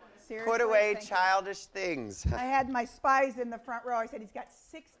 Seriously, Put away thank you. childish things. I had my spies in the front row. I said, he's got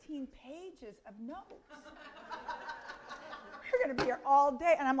 16 pages of notes. We're going to be here all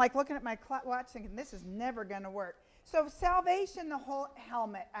day. And I'm like looking at my watch thinking, this is never going to work. So salvation, the whole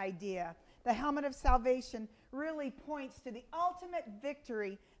helmet idea, the helmet of salvation really points to the ultimate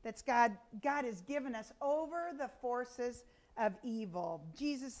victory that God has given us over the forces of evil.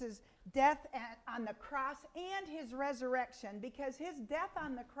 Jesus' death on the cross and his resurrection, because his death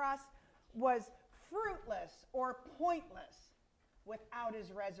on the cross was fruitless or pointless without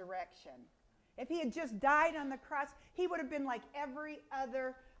his resurrection. If he had just died on the cross, he would have been like every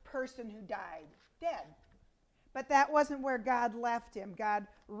other person who died, dead. But that wasn't where God left him. God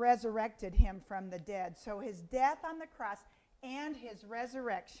resurrected him from the dead. So his death on the cross and his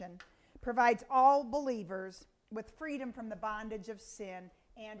resurrection provides all believers with freedom from the bondage of sin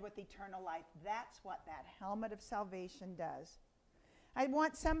and with eternal life. That's what that helmet of salvation does. I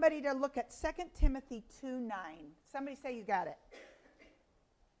want somebody to look at 2 Timothy 2:9. Somebody say you got it.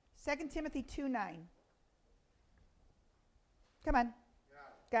 2 Timothy 2:9. Come on.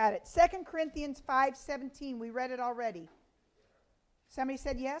 Got it. 2 Corinthians 5:17. We read it already. Somebody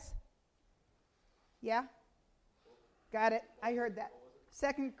said yes? Yeah? Got it. I heard that.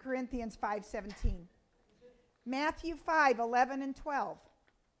 2 Corinthians 5:17. Matthew 5:11 and 12.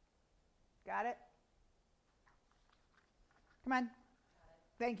 Got it? Come on.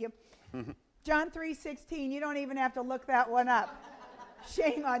 Thank you. John 3:16. You don't even have to look that one up.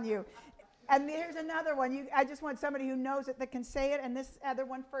 Shame on you. And here's another one. I just want somebody who knows it that can say it. And this other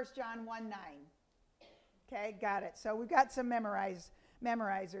one, 1 John 1:9. Okay, got it. So we've got some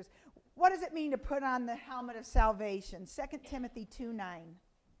memorizers. What does it mean to put on the helmet of salvation? 2 Timothy 2:9.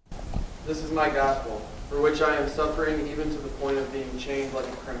 This is my gospel, for which I am suffering even to the point of being chained like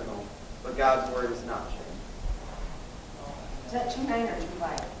a criminal. But God's word is not chained. Is that 2:9 or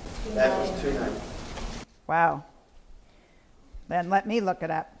 2:5? That was 2:9. Wow. Then let me look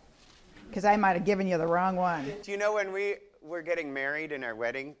it up, because I might have given you the wrong one. Do you know when we were getting married in our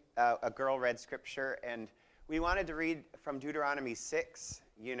wedding, a girl read scripture, and we wanted to read from Deuteronomy 6,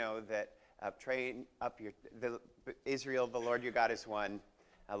 you know, that train up Israel, the Lord your God is one.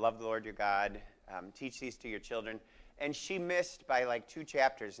 Love the Lord your God. Teach these to your children. And she missed by like 2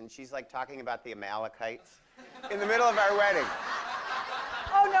 chapters, and she's like talking about the Amalekites in the middle of our wedding.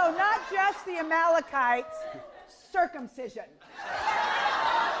 Oh, no, not just the Amalekites, circumcision.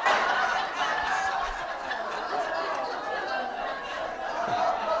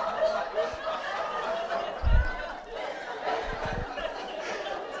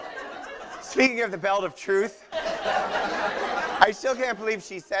 Speaking of the belt of truth, I still can't believe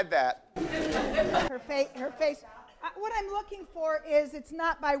she said that. Her face. What I'm looking for is it's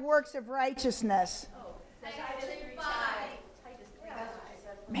not by works of righteousness.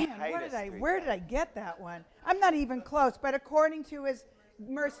 Man, where did I get that one? I'm not even close, but according to his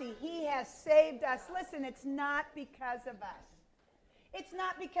mercy, he has saved us. Listen, it's not because of us. It's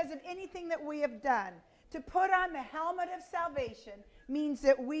not because of anything that we have done. To put on the helmet of salvation means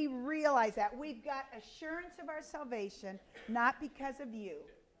that we realize that we've got assurance of our salvation, not because of you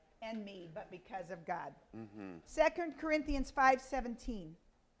and me, but because of God. 2 Corinthians 5:17.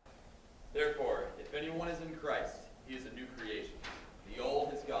 Therefore, if anyone is in Christ, he is a new creation. The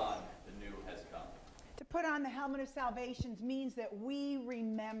old has gone, the new has come. To put on the helmet of salvation means that we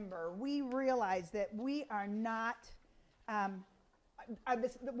remember, we realize that we are not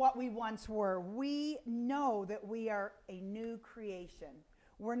what we once were. We know that we are a new creation.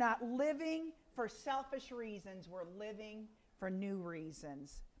 We're not living for selfish reasons. We're living for new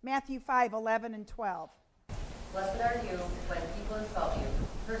reasons. Matthew 5:11 and 12. Blessed are you when people insult you,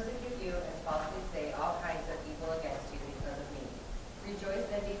 persecute you, and falsely say all kinds of evil against you because of me. Rejoice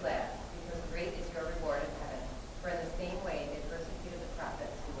and be glad, because great is your reward in heaven. For in the same way they persecuted the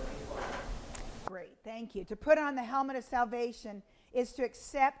prophets who were before you. Great, thank you. To put on the helmet of salvation is to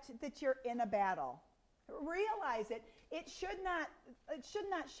accept that you're in a battle. Realize it. It should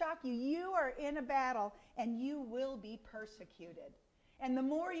not shock you. You are in a battle, and you will be persecuted. And the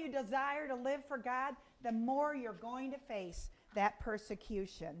more you desire to live for God, the more you're going to face that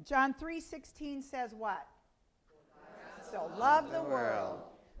persecution. John 3:16 says what? So love the world,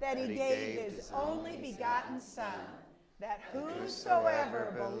 that he gave his only begotten Son, that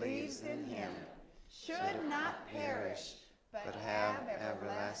whosoever believes in him should not perish, but have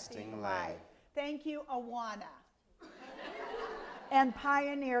everlasting life. Thank you, Awana and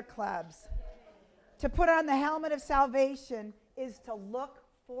Pioneer Clubs. To put on the helmet of salvation is to look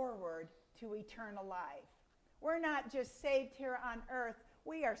forward to eternal life. We're not just saved here on earth,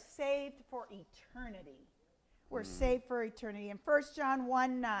 we are saved for eternity. We're saved for eternity. In 1 John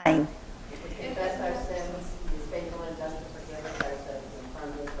 1:9. If we confess our sins, he is faithful and just to forgive us our sins and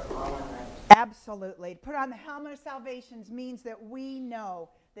cleanse us from all unrighteousness. Absolutely. To put on the helmet of salvation means that we know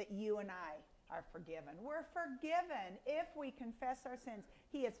that you and I are forgiven. We're forgiven if we confess our sins.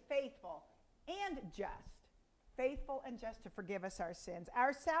 He is faithful and just. Faithful and just to forgive us our sins.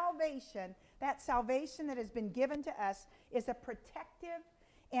 Our salvation, that salvation that has been given to us, is a protective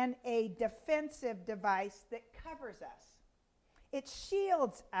and a defensive device that covers us. It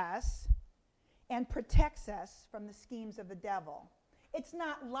shields us and protects us from the schemes of the devil. It's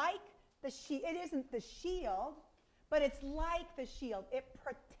not like the shield. It isn't the shield, but it's like the shield. It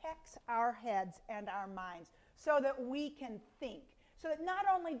protects our heads and our minds so that we can think. So that not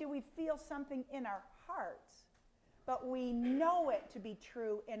only do we feel something in our hearts, but we know it to be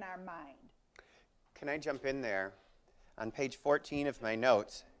true in our mind. Can I jump in there? On page 14 of my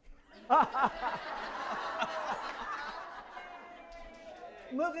notes.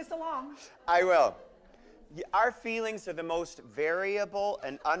 Move this along. I will. Our feelings are the most variable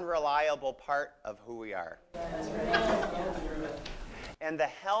and unreliable part of who we are. And the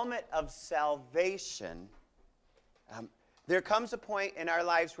helmet of salvation, there comes a point in our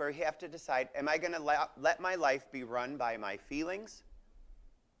lives where we have to decide, am I going to let my life be run by my feelings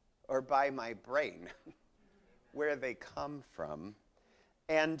or by my brain? Where they come from.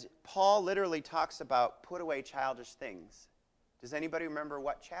 And Paul literally talks about put away childish things. Does anybody remember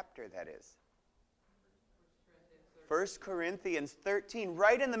what chapter that is? 1 Corinthians 13,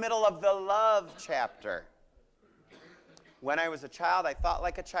 right in the middle of the love chapter. When I was a child, I thought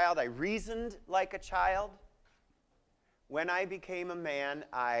like a child. I reasoned like a child. When I became a man,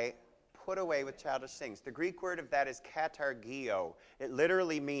 I put away with childish things. The Greek word of that is katargio. It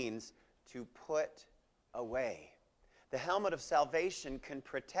literally means to put away. The helmet of salvation can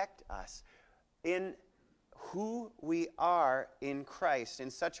protect us in who we are in Christ in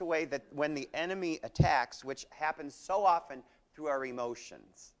such a way that when the enemy attacks, which happens so often through our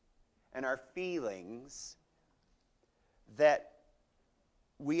emotions and our feelings, that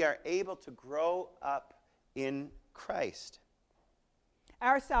we are able to grow up in Christ.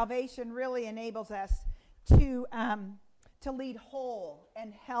 Our salvation really enables us to lead whole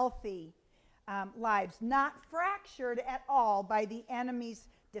and healthy lives, not fractured at all by the enemy's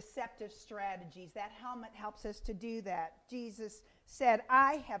deceptive strategies. That helmet helps us to do that. Jesus said,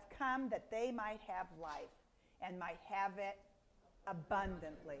 I have come that they might have life and might have it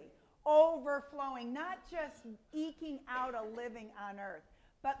abundantly, overflowing, not just eking out a living on earth,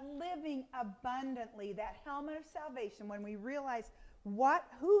 but living abundantly. That helmet of salvation, when we realize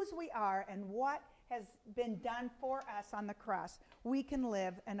whose we are and what has been done for us on the cross, we can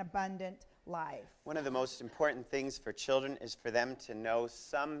live an abundant life. One of the most important things for children is for them to know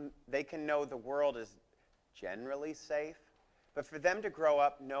they can know the world is generally safe, but for them to grow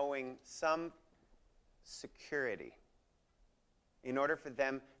up knowing some security in order for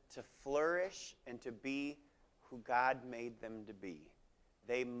them to flourish and to be who God made them to be.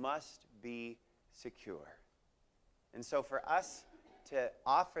 They must be secure. And so for us to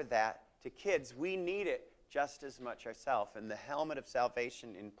offer that to kids, we need it just as much ourselves. And the helmet of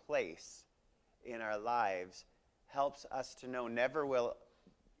salvation in place in our lives helps us to know never will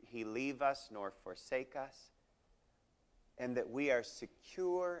he leave us nor forsake us, and that we are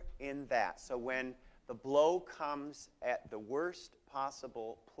secure in that. So when the blow comes at the worst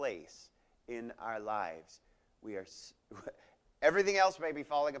possible place in our lives, we are everything else may be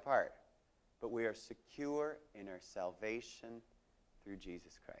falling apart, but we are secure in our salvation through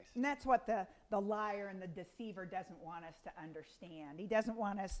Jesus Christ. And that's what the liar and the deceiver doesn't want us to understand. He doesn't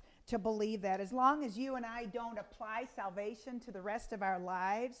want us to believe that. As long as you and I don't apply salvation to the rest of our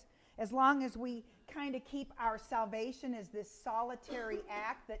lives, as long as we kind of keep our salvation as this solitary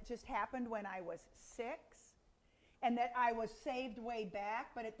act that just happened when I was 6, and that I was saved way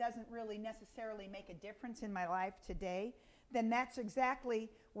back, but it doesn't really necessarily make a difference in my life today, then that's exactly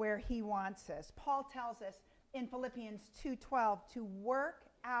where he wants us. Paul tells us in Philippians 2:12 to work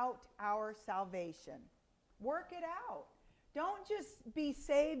out our salvation. Work it out. Don't just be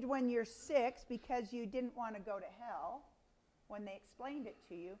saved when you're 6 because you didn't want to go to hell when they explained it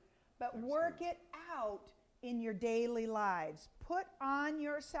to you, but work it out in your daily lives. Put on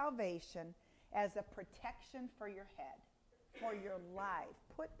your salvation as a protection for your head, for your life.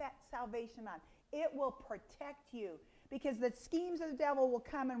 Put that salvation on. It will protect you, because the schemes of the devil will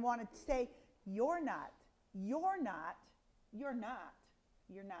come and want to say, you're not, you're not, you're not,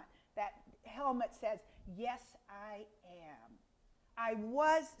 you're not. That helmet says, yes, I am. I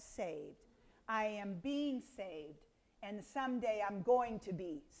was saved. I am being saved. And someday I'm going to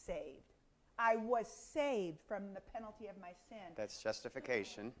be saved. I was saved from the penalty of my sin. That's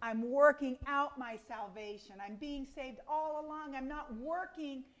justification. I'm working out my salvation. I'm being saved all along. I'm not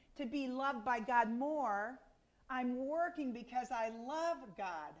working to be loved by God more. I'm working because I love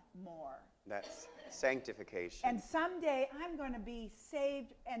God more. That's sanctification. And someday I'm going to be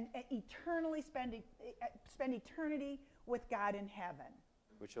saved and eternally spend eternity with God in heaven.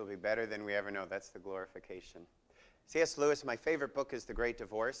 Which will be better than we ever know. That's the glorification. C.S. Lewis, my favorite book is The Great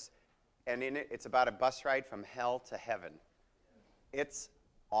Divorce. And in it, it's about a bus ride from hell to heaven. It's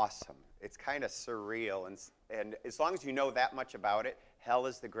awesome. It's kind of surreal. And as long as you know that much about it, hell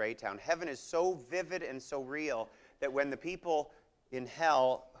is the gray town. Heaven is so vivid and so real that when the people in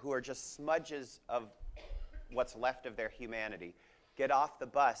hell, who are just smudges of what's left of their humanity, get off the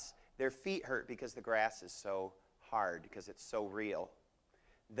bus, their feet hurt because the grass is so hard, because it's so real.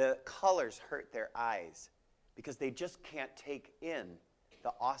 The colors hurt their eyes because they just can't take in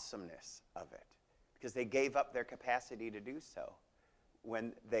the awesomeness of it, because they gave up their capacity to do so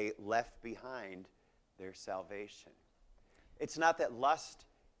when they left behind their salvation. It's not that lust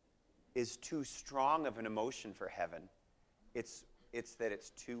is too strong of an emotion for heaven. It's that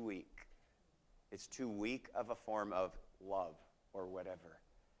it's too weak. It's too weak of a form of love or whatever.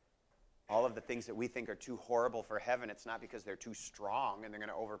 All of the things that we think are too horrible for heaven, it's not because they're too strong and they're going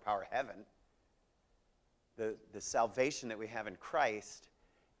to overpower heaven. The salvation that we have in Christ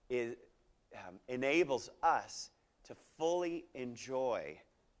enables us to fully enjoy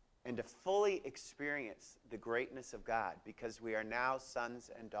and to fully experience the greatness of God, because we are now sons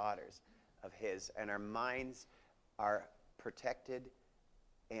and daughters of His, and our minds are protected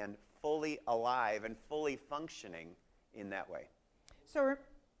and fully alive and fully functioning in that way. So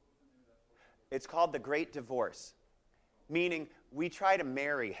it's called The Great Divorce, meaning we try to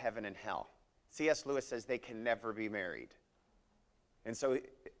marry heaven and hell. C.S. Lewis says they can never be married. And so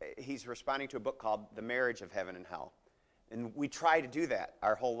he's responding to a book called The Marriage of Heaven and Hell. And we try to do that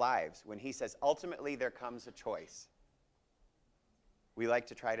our whole lives. When he says, ultimately there comes a choice, we like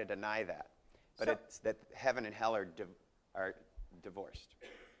to try to deny that. But it's that heaven and hell are divorced.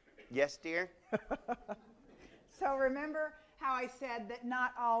 Yes, dear? So remember how I said that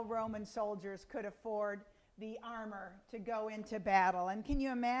not all Roman soldiers could afford the armor to go into battle. And can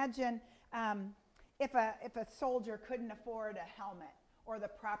you imagine if a soldier couldn't afford a helmet or the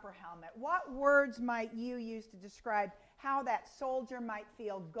proper helmet? What words might you use to describe how that soldier might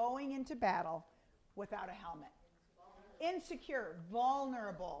feel going into battle without a helmet? Insecure,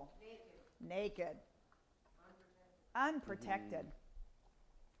 vulnerable, naked, unprotected,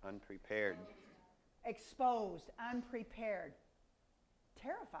 unprepared, exposed, unprepared,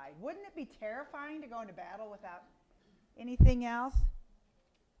 terrified. Wouldn't it be terrifying to go into battle without anything else?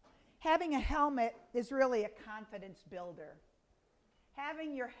 Having a helmet is really a confidence builder.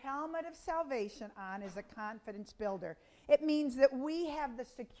 Having your helmet of salvation on is a confidence builder. It means that we have the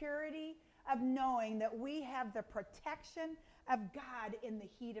security of knowing that we have the protection of God in the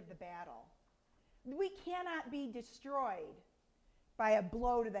heat of the battle. We cannot be destroyed by a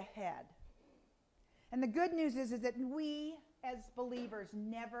blow to the head. And the good news is that we, as believers,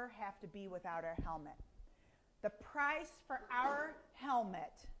 never have to be without our helmet. The price for our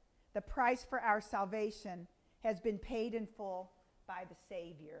helmet, the price for our salvation, has been paid in full by the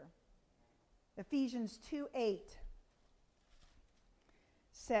Savior. Ephesians 2:8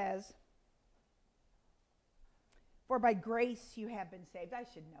 says, "For by grace you have been saved." I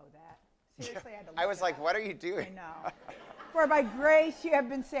should know that. Seriously, I had to look I was it like, up. what are you doing? I know. For by grace you have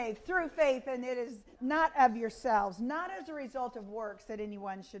been saved through faith, and it is not of yourselves, not as a result of works that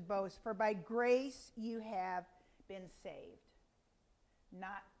anyone should boast. For by grace you have been saved,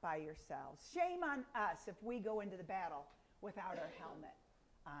 not by yourselves. Shame on us if we go into the battle without our helmet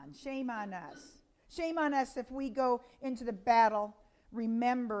on. Shame on us. Shame on us if we go into the battle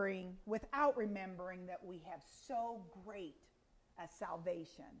without remembering that we have so great a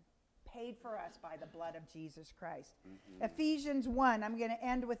salvation paid for us by the blood of Jesus Christ. Mm-hmm. Ephesians 1, I'm going to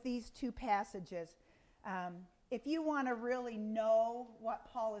end with these two passages. If you want to really know what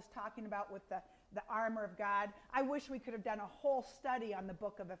Paul is talking about with the armor of God, I wish we could have done a whole study on the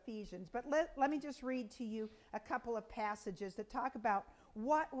book of Ephesians. But let me just read to you a couple of passages that talk about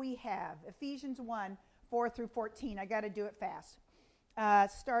what we have. Ephesians 1, 4 through 14. I got to do it fast.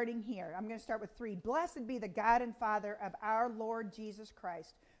 Starting here. I'm going to start with 3. Blessed be the God and Father of our Lord Jesus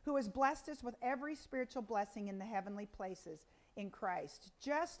Christ, who has blessed us with every spiritual blessing in the heavenly places in Christ,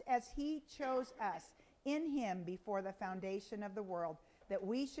 just as he chose us in him before the foundation of the world, that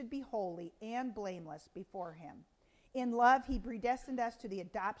we should be holy and blameless before him. In love, he predestined us to the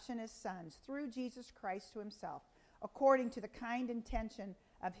adoption as sons through Jesus Christ to himself, according to the kind intention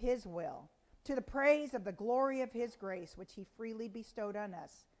of his will, to the praise of the glory of his grace, which he freely bestowed on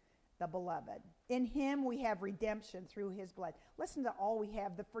us, the beloved. In him we have redemption through his blood. Listen to all we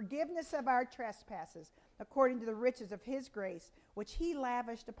have. The forgiveness of our trespasses, according to the riches of his grace, which he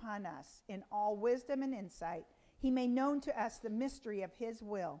lavished upon us in all wisdom and insight. He made known to us the mystery of his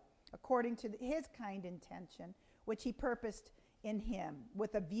will, according to his kind intention, which he purposed in him,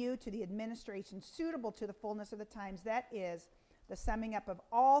 with a view to the administration suitable to the fullness of the times, that is, the summing up of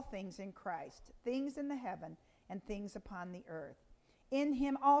all things in Christ, things in the heaven and things upon the earth. In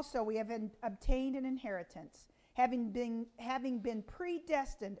him also we have obtained an inheritance, having been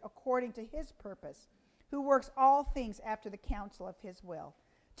predestined according to his purpose, who works all things after the counsel of his will,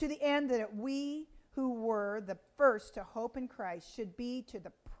 to the end that we who were the first to hope in Christ should be to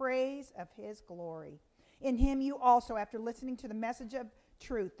the praise of his glory. In him you also, after listening to the message of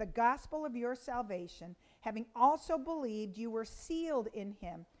truth, the gospel of your salvation, having also believed, you were sealed in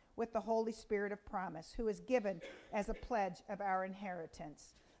him with the Holy Spirit of promise, who is given as a pledge of our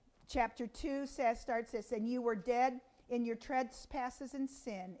inheritance. Chapter 2 starts this, and you were dead in your trespasses and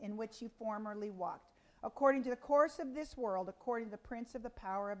sin, in which you formerly walked, according to the course of this world, according to the prince of the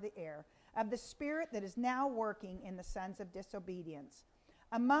power of the air, of the spirit that is now working in the sons of disobedience.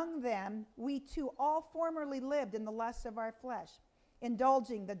 Among them we too all formerly lived in the lusts of our flesh,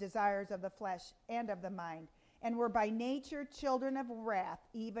 indulging the desires of the flesh and of the mind, and were by nature children of wrath,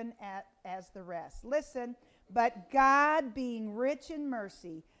 even as the rest. Listen, but God, being rich in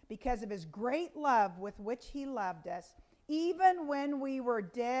mercy, because of his great love with which he loved us, even when we were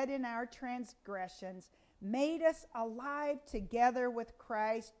dead in our transgressions, made us alive together with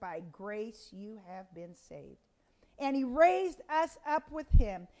Christ. By grace you have been saved. And he raised us up with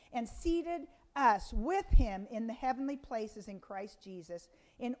him and seated us with him in the heavenly places in Christ Jesus,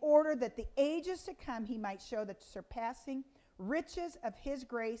 in order that the ages to come he might show the surpassing riches of his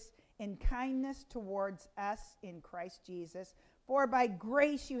grace in kindness towards us in Christ Jesus. For by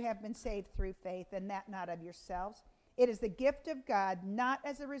grace you have been saved through faith, and that not of yourselves. It is the gift of God, not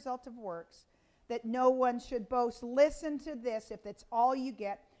as a result of works, that no one should boast. Listen to this, if that's all you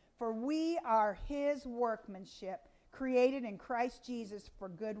get. For we are his workmanship, created in Christ Jesus for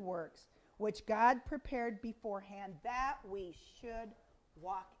good works, which God prepared beforehand that we should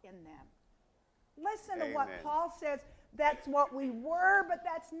walk in them. Listen to what Paul says. That's what we were, but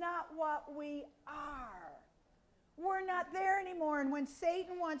that's not what we are. We're not there anymore. And when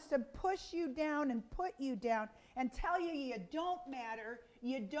Satan wants to push you down and put you down and tell you you don't matter,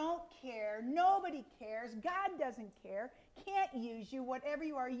 you don't care, nobody cares, God doesn't care, can't use you, whatever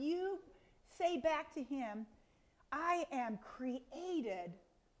you are, you say back to him, I am created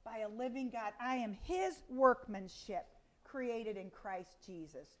by a living God. I am his workmanship, created in Christ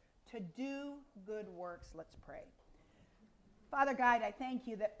Jesus to do good works. Let's pray. Father God, I thank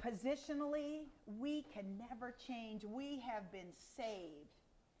you that positionally we can never change. We have been saved.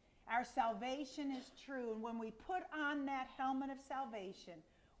 Our salvation is true, and when we put on that helmet of salvation,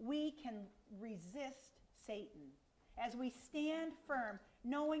 we can resist Satan as we stand firm,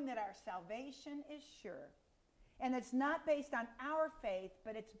 knowing that our salvation is sure. And it's not based on our faith,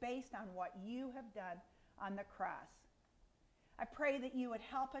 but it's based on what you have done on the cross. I pray that you would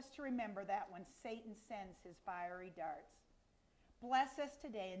help us to remember that when Satan sends his fiery darts. Bless us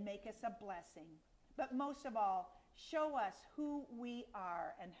today and make us a blessing. But most of all, show us who we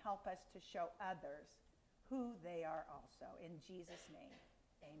are and help us to show others who they are also. In Jesus' name,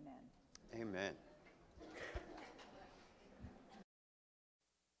 amen. Amen.